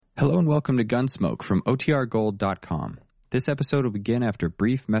Hello and welcome to Gunsmoke from OTRGold.com. This episode will begin after a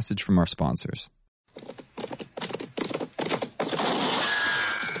brief message from our sponsors.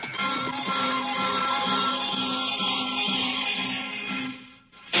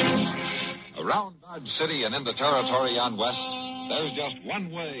 Around Dodge City and in the territory on West, there's just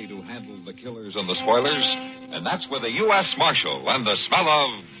one way to handle the killers and the spoilers, and that's with a U.S. Marshal and the smell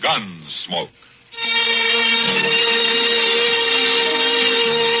of gun smoke.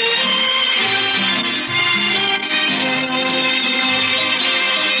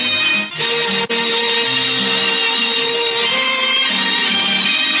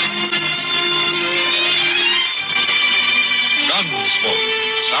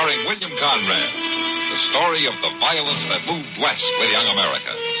 Starring William Conrad, the story of the violence that moved west with young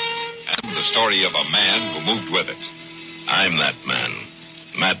America, and the story of a man who moved with it. I'm that man,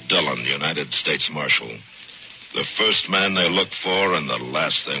 Matt Dillon, United States Marshal. The first man they look for and the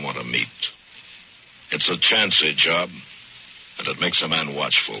last they want to meet. It's a chancy job, and it makes a man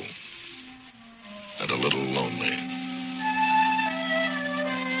watchful and a little lonely.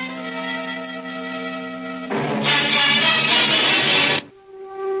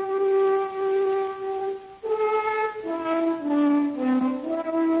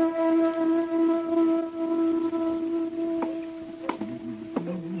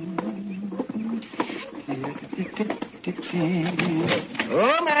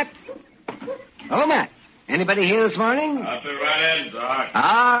 Oh, Matt. Anybody here this morning? I'll be right in, Doc.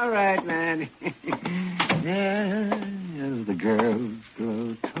 All right, man. As the girls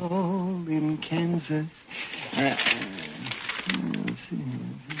grow tall in Kansas. Let's see.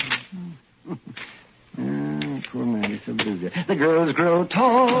 Poor man, he's so busy. The girls grow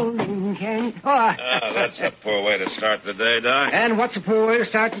tall in Kansas. That's a poor way to start the day, Doc. And what's a poor way to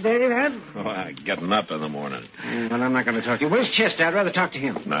start the day, man? Getting up in the morning. Well, I'm not going to talk to you. Where's Chester? I'd rather talk to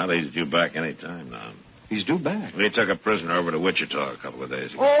him. Now, he's due back any time now. He's due back. He took a prisoner over to Wichita a couple of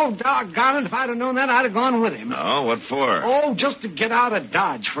days ago. Oh, doggone it. If I'd have known that, I'd have gone with him. No? What for? Oh, just to get out of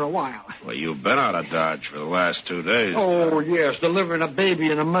Dodge for a while. Well, you've been out of Dodge for the last 2 days. Oh, yes. Delivering a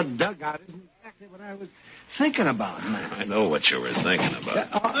baby in a mud dugout isn't exactly what I was thinking about, man. I know what you were thinking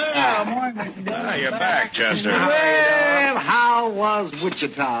about. Morning, Mr. Dillon. You're back, Chester. Well, how was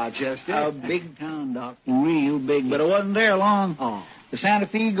Wichita, Chester? A big town, Doc. Real big, but I wasn't there long. Oh. The Santa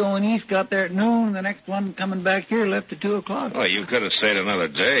Fe going east got there at noon. The next one coming back here left at 2 o'clock. Well, you could have stayed another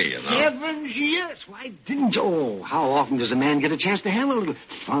day, you know. Heavens, yes. Why didn't you? Oh, how often does a man get a chance to have a little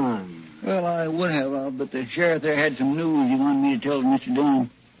fun? Well, I would have, but the sheriff there had some news he wanted me to tell to Mr. Dillon.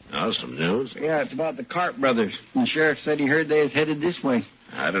 Oh, some news? Yeah, it's about the Carp brothers. The sheriff said he heard they was headed this way.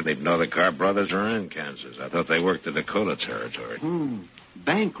 I didn't even know the Carp brothers were in Kansas. I thought they worked the Dakota territory.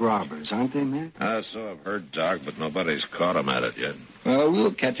 Bank robbers, aren't they, man? So I've heard, Doc, but nobody's caught them at it yet. Well,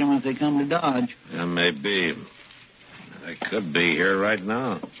 we'll catch them if they come to Dodge. Yeah, maybe. They could be here right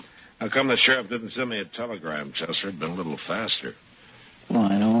now. How come the sheriff didn't send me a telegram, Chester? It'd been a little faster. Well, I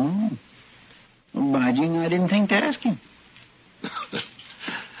don't know. Well, by Jing, I didn't think to ask him.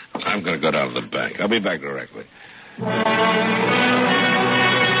 I'm going to go down to the bank. I'll be back directly.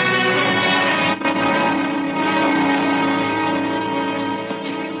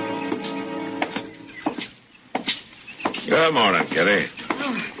 Good morning, Kitty.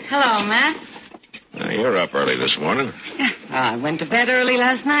 Oh, hello, Matt. You're up early this morning. I went to bed early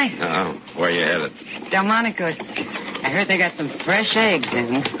last night. Oh, where you headed? Delmonico's. I heard they got some fresh eggs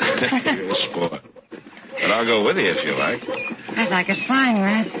in. You're a sport. But I'll go with you if you like. I'd like it fine,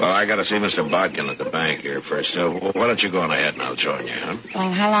 Matt. Well, I got to see Mr. Bodkin at the bank here first. Why don't you go on ahead and I'll join you, huh?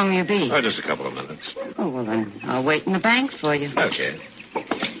 Well, how long will you be? Oh, just a couple of minutes. Oh, well, then I'll wait in the bank for you. Okay.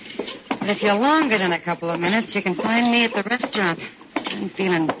 But if you're longer than a couple of minutes, you can find me at the restaurant. I'm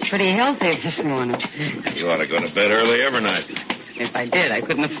feeling pretty healthy this morning. You ought to go to bed early every night. If I did, I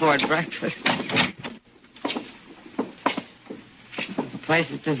couldn't afford breakfast. The place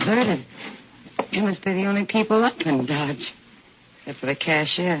is deserted. You must be the only people up in Dodge, except for the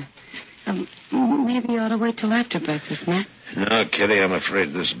cashier. Maybe you ought to wait till after breakfast, Matt. No, Kitty, I'm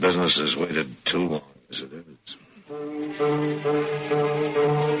afraid this business has waited too long as it is. Come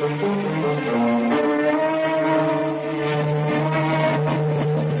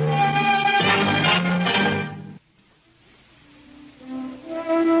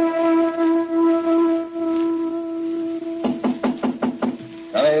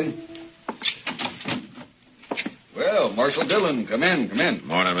in. Well, Marshal Dillon, come in.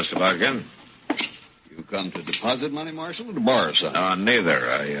 Morning, Mr. Bodkin. You come to deposit money, Marshal, or to borrow some?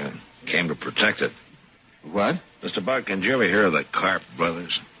 Neither. I came to protect it. What? Mr. Bodkin, did you ever hear of the Carp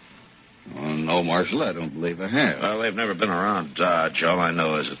brothers? Oh, no, Marshal, I don't believe I have. Well, they've never been around Dodge. All I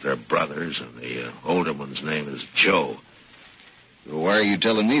know is that they're brothers, and the older one's name is Joe. So why are you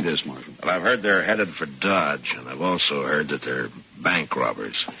telling me this, Marshal? Well, I've heard they're headed for Dodge, and I've also heard that they're bank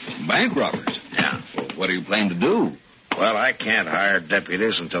robbers. Bank robbers? Yeah. Well, what do you plan to do? Well, I can't hire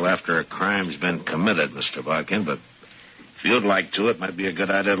deputies until after a crime's been committed, Mr. Bodkin, but if you'd like to, it might be a good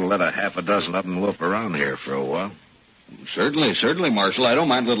idea to let a half a dozen of them loaf around here for a while. Certainly, Marshal. I don't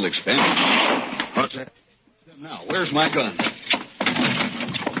mind a little expense. What's that? Now, where's my gun?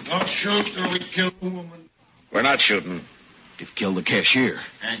 Don't shoot or we kill the woman. We're not shooting. You've killed the cashier.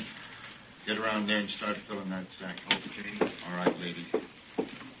 Hank, get around there and start filling that sack. Okay. All right, lady.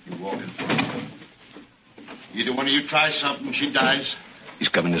 You walk in front. Either one of you try something, she dies. He's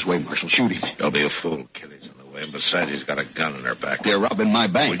coming this way, Marshal. Shoot him. Don't be a fool, Kitty's in the way. And besides, he's got a gun in her back. They're robbing my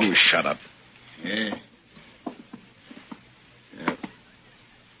bank. Will you shut up? Yeah.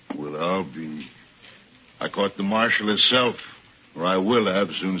 Well, I'll be. I caught the marshal himself, or I will have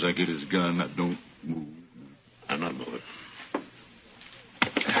as soon as I get his gun. Now, don't move. I'm not moving.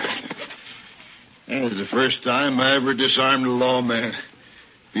 That was the first time I ever disarmed a lawman.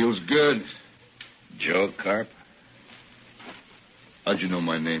 Feels good. Joe Carp? How'd you know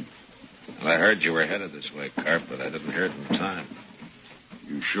my name? Well, I heard you were headed this way, Carp, but I didn't hear it in time.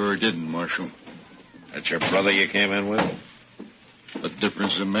 You sure didn't, Marshal. That's your brother you came in with? What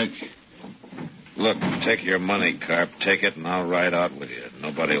difference does it make? Look, take your money, Carp. Take it, and I'll ride out with you.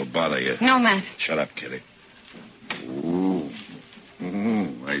 Nobody will bother you. No, Matt. Shut up, Kitty. Ooh.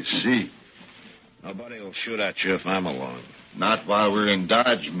 I see. Nobody will shoot at you if I'm along. Not while we're in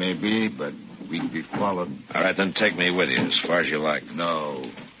Dodge, maybe, but we'd be followed. All right, then take me with you as far as you like. No,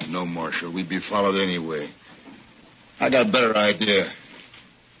 Marshal. We'd be followed anyway. I got a better idea.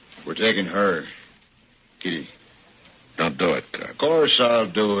 We're taking her. Kitty. Don't do it, Carp. Of course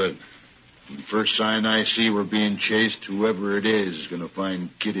I'll do it. The first sign I see we're being chased, whoever it is going to find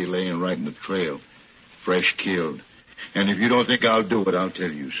Kitty laying right in the trail, fresh killed. And if you don't think I'll do it, I'll tell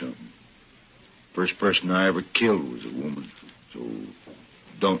you something. First person I ever killed was a woman. So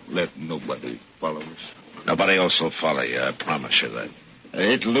don't let nobody follow us. Nobody else will follow you, I promise you that. I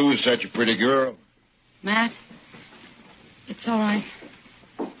hate to lose such a pretty girl. Matt, it's all right.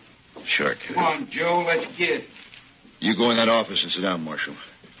 Sure, Kitty. Come on, Joe, let's get. You go in that office and sit down, Marshal.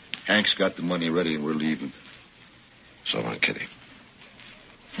 Hank's got the money ready and we're leaving. So long, Kitty.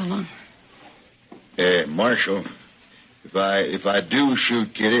 So long. Marshal, if I do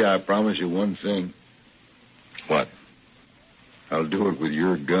shoot Kitty, I promise you one thing. What? I'll do it with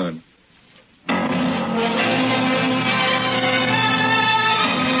your gun.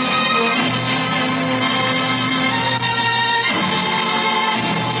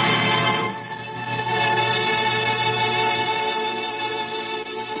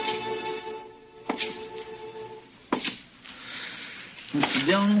 Mr.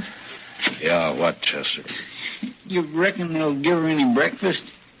 Dillon, Yeah, what, Chester? you reckon they'll give her any breakfast?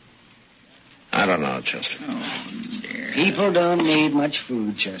 I don't know, Chester. Oh, dear. People don't need much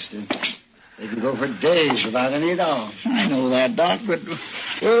food, Chester. They can go for days without any at all. I know that, Doc, but,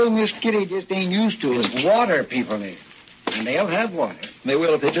 well, Miss Kitty just ain't used to it. It's water people need. And they'll have water. They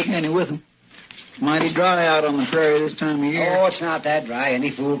will if they took any with them. Mighty dry out on the prairie this time of year. Oh, it's not that dry.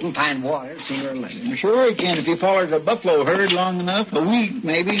 Any fool can find water sooner or later. Sure he can if he followed the buffalo herd long enough. A week,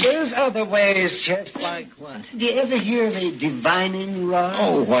 maybe. There's other ways, Chester. Like what? Do you ever hear of a divining rod?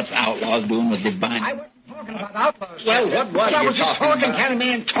 Oh, what's outlaws doing with divining? I wasn't talking about outlaws. Well, Chester. what was I you was just talking talking about? kind of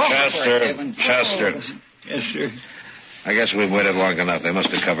man talking. Chester. Yes, sir. I guess we've waited long enough. They must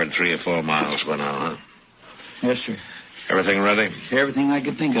have covered 3 or 4 miles by now, huh? Yes, sir. Everything ready? Everything I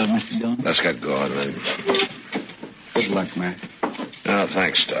could think of, Mr. Dillon. Let's get going, then. Good luck, Matt. No,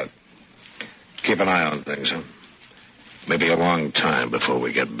 thanks, Doc. Keep an eye on things, huh? Maybe a long time before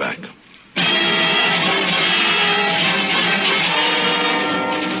we get back.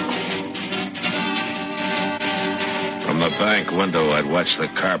 From the bank window, I'd watched the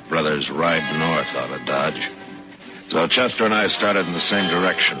Carp brothers ride north out of Dodge. So Chester and I started in the same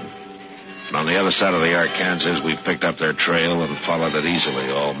direction. And on the other side of the Arkansas, we picked up their trail and followed it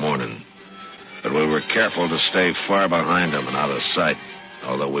easily all morning. But we were careful to stay far behind them and out of sight,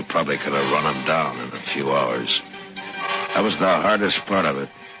 although we probably could have run them down in a few hours. That was the hardest part of it,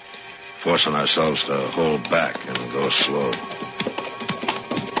 forcing ourselves to hold back and go slow.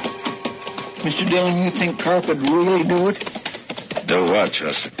 Mr. Dillon, you think Carp would really do it? Do what,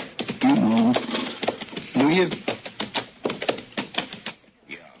 Chester? You know. Do you?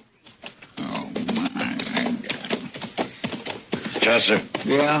 Chester,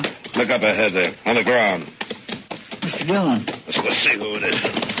 Yeah? look up ahead there, on the ground. Mr. Dillon. Let's go see who it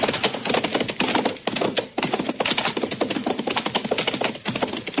is.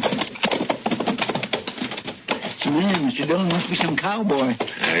 It's a man, Mr. Dillon. Must be some cowboy.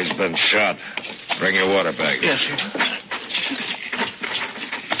 Yeah, he's been shot. Bring your water bag. Yes, sir.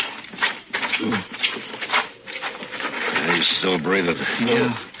 Yeah, he's still breathing.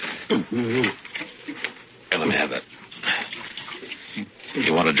 Yeah. Here, let me have that.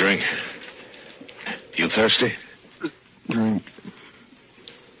 You want a drink? You thirsty? Drink.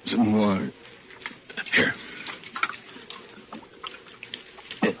 Some water. Here.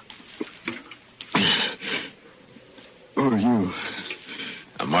 Who are you?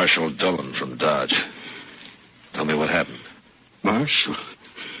 I'm Marshal Dillon from Dodge. Tell me what happened. Marshal.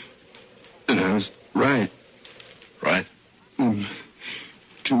 And I was right. Right?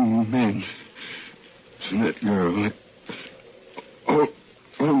 Two men. And that girl.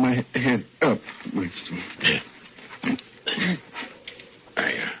 Hold my head up, Marshal. Yeah.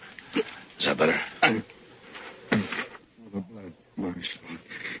 There you are. Is that better? I'm full of blood, Marshal.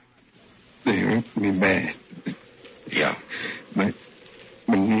 They hurt me bad. Yeah. My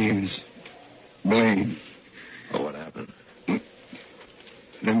name's Blaine. Well, what happened?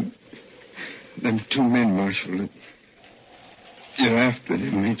 Them two men, Marshal. You're after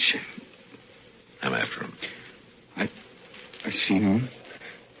them, ain't you? I'm after him. I seen them.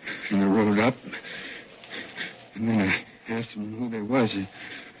 And I rode up. And then I asked them who they was.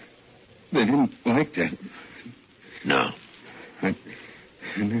 They didn't like that. No. I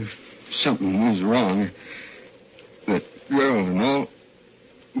knew something was wrong. That girl and all.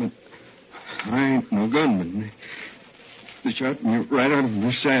 But I ain't no gunman. They shot me right out of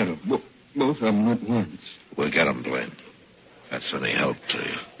my saddle. Both of them at once. We'll get him, Blaine. That's any help to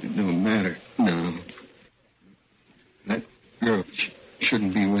you. It don't matter. No. That girl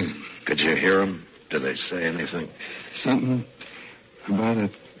shouldn't be with him. Could you hear him? Did they say anything? Something about a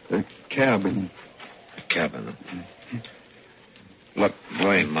cabin. A cabin. Look,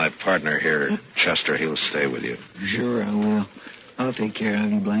 Blaine, my partner here, Chester, he'll stay with you. Sure, I will. I'll take care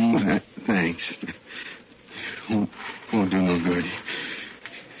of you, Blaine. Thanks. Won't do no good.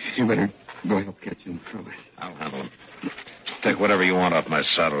 You better go help catch him trouble. I'll handle him. Take whatever you want off my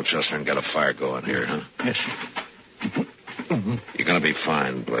saddle, Chester, and get a fire going here, huh? Yes, sir. You're going to be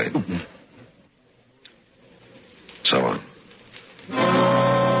fine, Blaine. So long.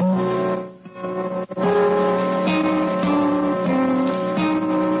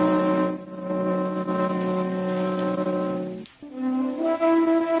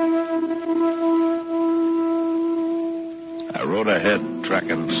 I rode ahead,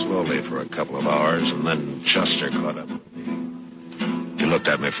 tracking slowly for a couple of hours, and then Chester caught up with me. He looked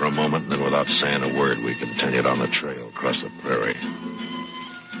at me for a moment, and then without saying a word, we continued on the trail across the prairie.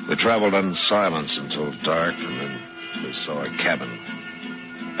 We traveled in silence until dark, and then we saw a cabin.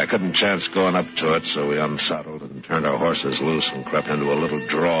 I couldn't chance going up to it, so we unsaddled and turned our horses loose and crept into a little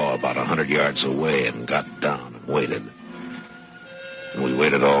draw about 100 yards away and got down and waited. And we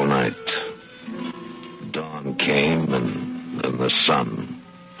waited all night. Dawn came, and the sun,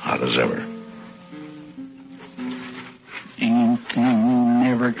 hot as ever. Anything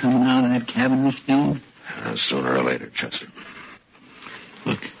never coming out of that cabin, Miss Dillon? Sooner or later, Chester.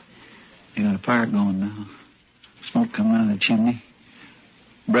 Look, they got a fire going now. Smoke coming out of the chimney.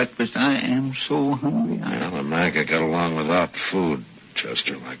 Breakfast, I am so hungry. Well, a man could get along without food,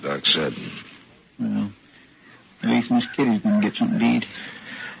 Chester, like Doc said. Well, at least Miss Kitty's going to get something to eat.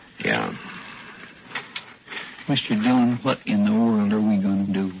 Yeah. Mr. Dillon, what in the world are we going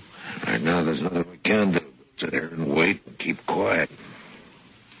to do? Right now, there's nothing we can do but sit here and wait and keep quiet.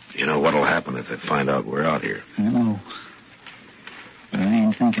 You know what'll happen if they find out we're out here? I know. But I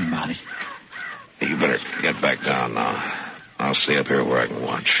ain't thinking about it. You better get back down now. I'll stay up here where I can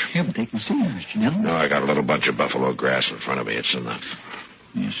watch. Yeah, but they can see you, Mr. Dillon. No, I got a little bunch of buffalo grass in front of me. It's enough.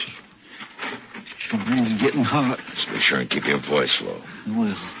 Yes, sir. Sure is getting hot. Just be sure and keep your voice low. I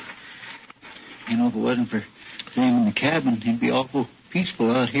will. You know, if it wasn't for them in the cabin, it'd be awful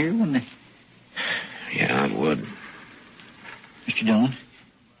peaceful out here, wouldn't it? Yeah, it would. Mr. Dillon?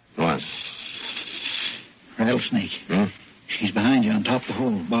 What? Rattlesnake. Hmm? He's behind you on top of the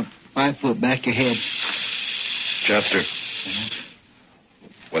hole, about 5 foot back your head. Chester.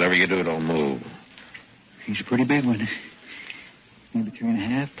 Whatever you do, don't move. He's a pretty big one. Maybe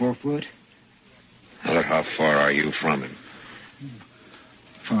 3.5, 4 foot. Now, look, how far are you from him?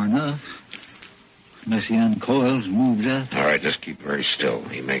 Far enough. Unless he uncoils and moves up. All right, just keep very still.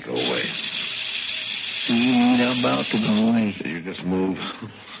 He may go away. He ain't about to go away. Did you just move?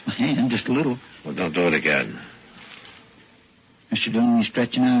 My hand, just a little. Well, don't do it again. Mr. Dillon, he's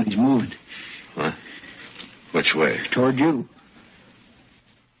stretching out. He's moving. What? Which way? Toward you.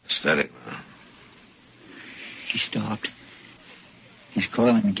 Steady now. He stopped. He's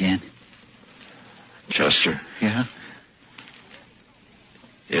coiling again. Chester? Yeah?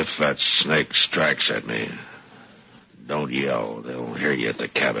 If that snake strikes at me, don't yell. They'll hear you at the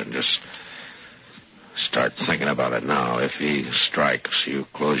cabin. Just start thinking about it now. If he strikes, you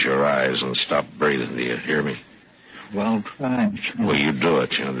close your eyes and stop breathing. Do you hear me? Well, I'll try, Mr. Dillon. Well, you do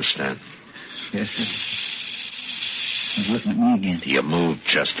it, you understand? Yes, sir. He's looking at me again. You moved,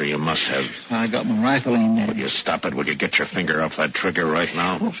 Chester. You must have. I got my rifle aimed at Will you stop it? Will you get your finger off that trigger right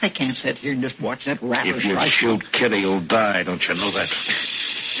now? Well, I can't sit here and just watch that rattler If you strike. shoot Kitty, you'll die. Don't you know that?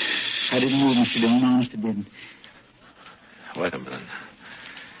 I didn't move, Mr. Dillon. Honest, I didn't. Wait a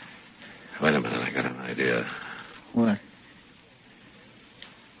minute. I got an idea. What?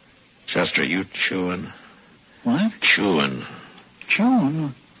 Chester, you chewing? What? Chewing.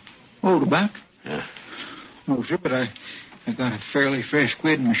 Chewing? Oh, tobacco? Yeah. No, sir, but I got a fairly fresh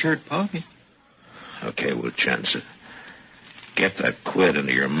quid in my shirt pocket. Okay, we'll chance it. Get that quid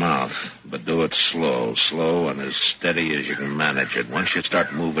into your mouth, but do it slow, and as steady as you can manage it. Once you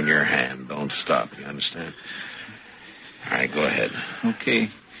start moving your hand, don't stop. You understand? All right, go ahead. Okay.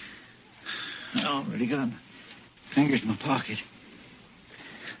 I already got my fingers in my pocket.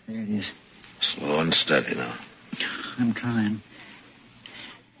 There it is. Slow and steady now. I'm trying.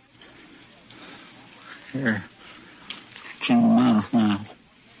 Here. It's in my mouth now.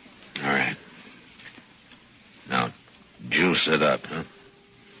 All right. Now, juice it up, huh?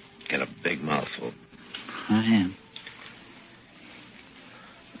 Get a big mouthful. I am.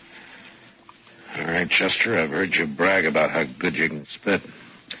 All right, Chester, I've heard you brag about how good you can spit.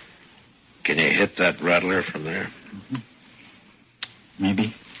 Can you hit that rattler from there? Mm-hmm.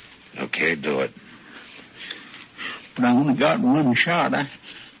 Maybe. Okay, do it. But I only got one shot.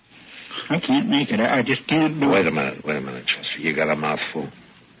 I can't make it. I just can't do Wait it. a minute, Chester. You got a mouthful?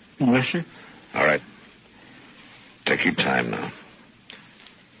 Yes, sir. All right. Take your time now.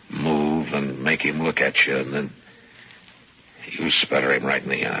 Move and make him look at you, and then you sputter him right in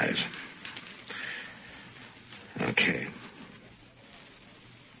the eyes. Okay.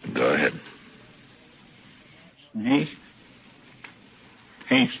 Go ahead. Snake?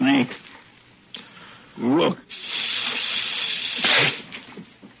 Hey, Snake. Look.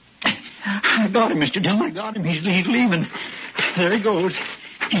 I got him, Mr. Dillon. I got him. He's leaving. There he goes.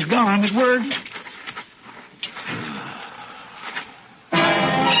 He's gone. His word.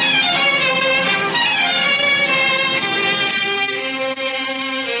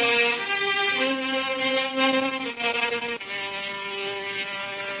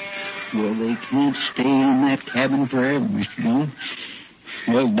 Well, they can't stay in that cabin forever, Mr. Dillon.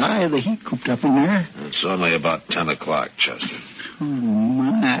 They'll die of the heat cooped up in there. It's only about 10 o'clock, Chester. Oh,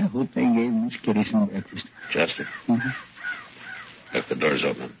 my. I hope they gave Miss Kitty some breakfast. Chester, look, the door's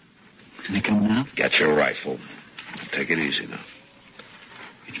open. Can they come now? Get your rifle. Take it easy now.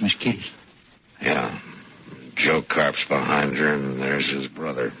 It's Miss Kitty. Yeah. Joe Carp's behind her, and there's his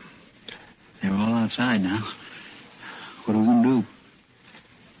brother. They're all outside now. What are we going to do?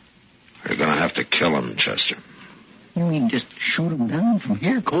 You're going to have to kill him, Chester. You mean just shoot them down from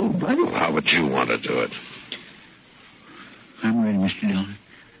here, cold-blooded? Well, how would you want to do it? I'm ready, Mr. Dillon.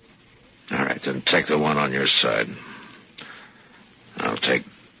 All right, then take the one on your side. I'll take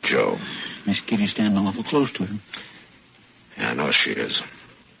Joe. Miss Kitty's standing awful close to him. Yeah, I know she is.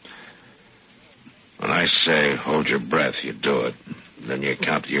 When I say hold your breath, you do it. Then you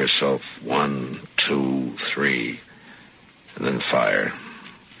count to yourself 1, 2, 3, and then fire.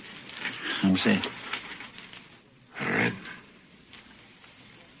 I'm set. All right.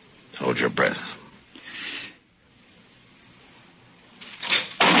 Hold your breath.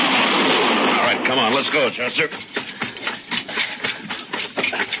 All right, come on, let's go, Chester.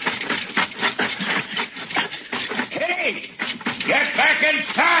 Hey! Get back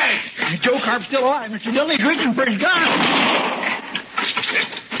inside! Joe Carp's still alive, Mr. Dillon. He's reaching for his gun.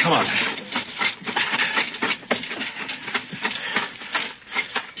 Come on.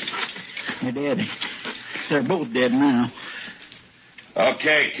 They're dead. They're both dead now.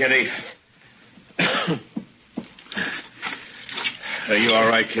 Okay, Kitty. Are you all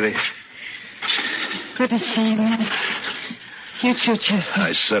right, Kitty? Good to see you, Matt. You too, Chester.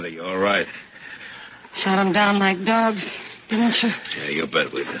 I said, are you all right? Shot them down like dogs, didn't you? Yeah, you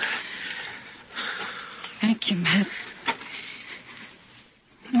bet we did. Thank you, Matt.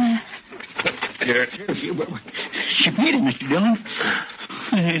 Matt. Here. She beat him, Mr. Dillon.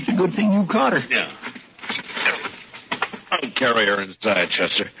 It's a good thing you caught her. Yeah. I'll carry her inside,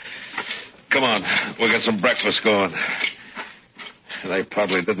 Chester. Come on, we'll get some breakfast going. They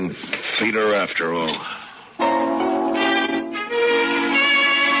probably didn't feed her after all.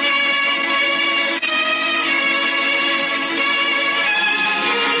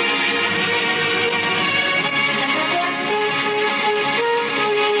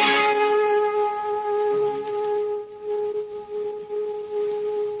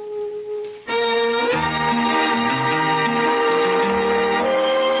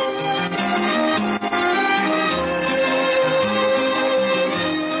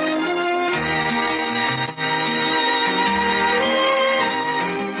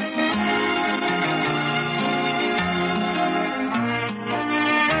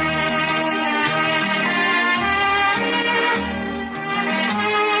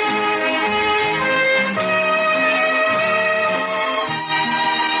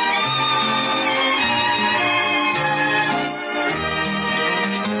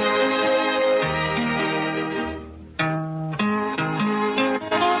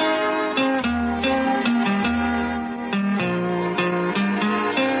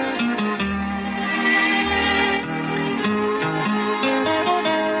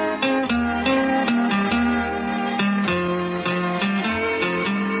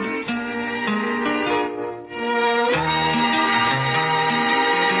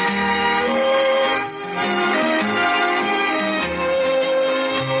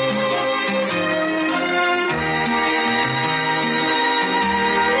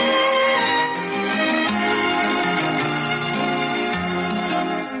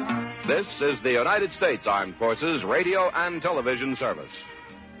 is the United States Armed Forces Radio and Television Service.